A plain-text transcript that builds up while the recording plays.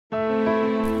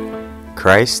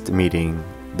Christ meeting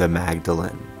the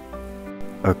Magdalene.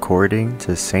 According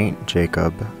to Saint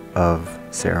Jacob of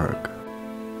Serug.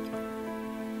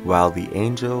 While the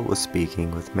angel was speaking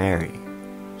with Mary,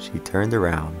 she turned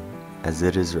around, as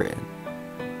it is written.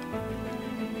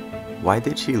 Why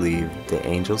did she leave the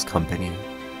angel's company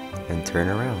and turn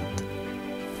around?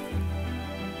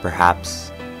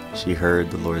 Perhaps she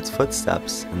heard the Lord's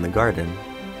footsteps in the garden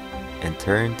and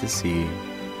turned to see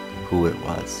who it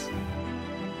was.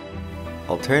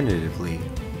 Alternatively,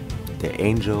 the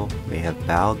angel may have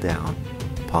bowed down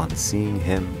upon seeing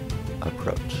him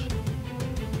approach.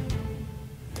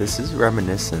 This is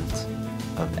reminiscent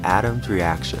of Adam's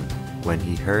reaction when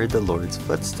he heard the Lord's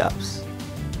footsteps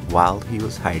while he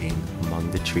was hiding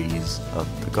among the trees of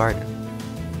the garden.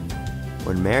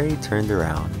 When Mary turned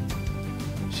around,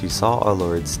 she saw our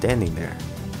Lord standing there,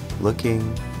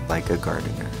 looking like a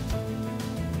gardener.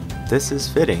 This is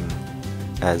fitting,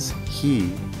 as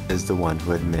he is the one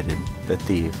who admitted the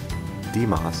thief,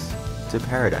 Demas, to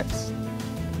paradise.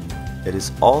 It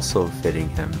is also fitting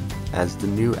him as the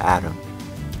new Adam,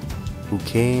 who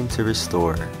came to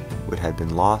restore what had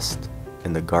been lost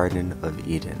in the Garden of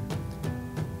Eden.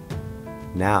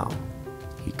 Now,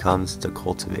 he comes to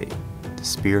cultivate the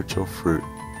spiritual fruit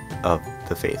of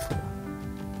the faithful.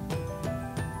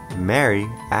 Mary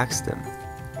asked him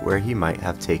where he might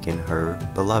have taken her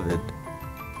beloved.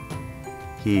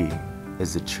 He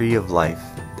is the tree of life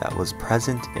that was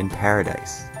present in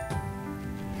paradise,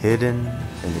 hidden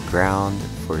in the ground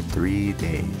for 3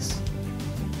 days,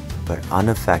 but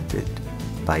unaffected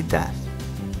by death.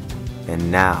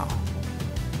 And now,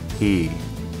 he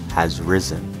has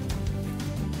risen.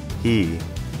 He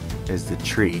is the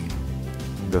tree,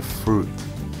 the fruit,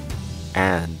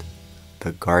 and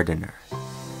the gardener.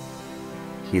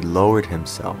 He lowered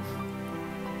himself,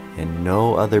 and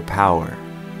no other power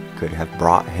could have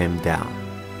brought him down.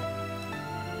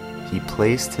 He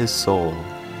placed his soul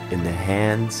in the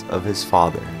hands of his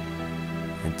Father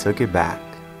and took it back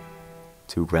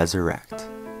to resurrect.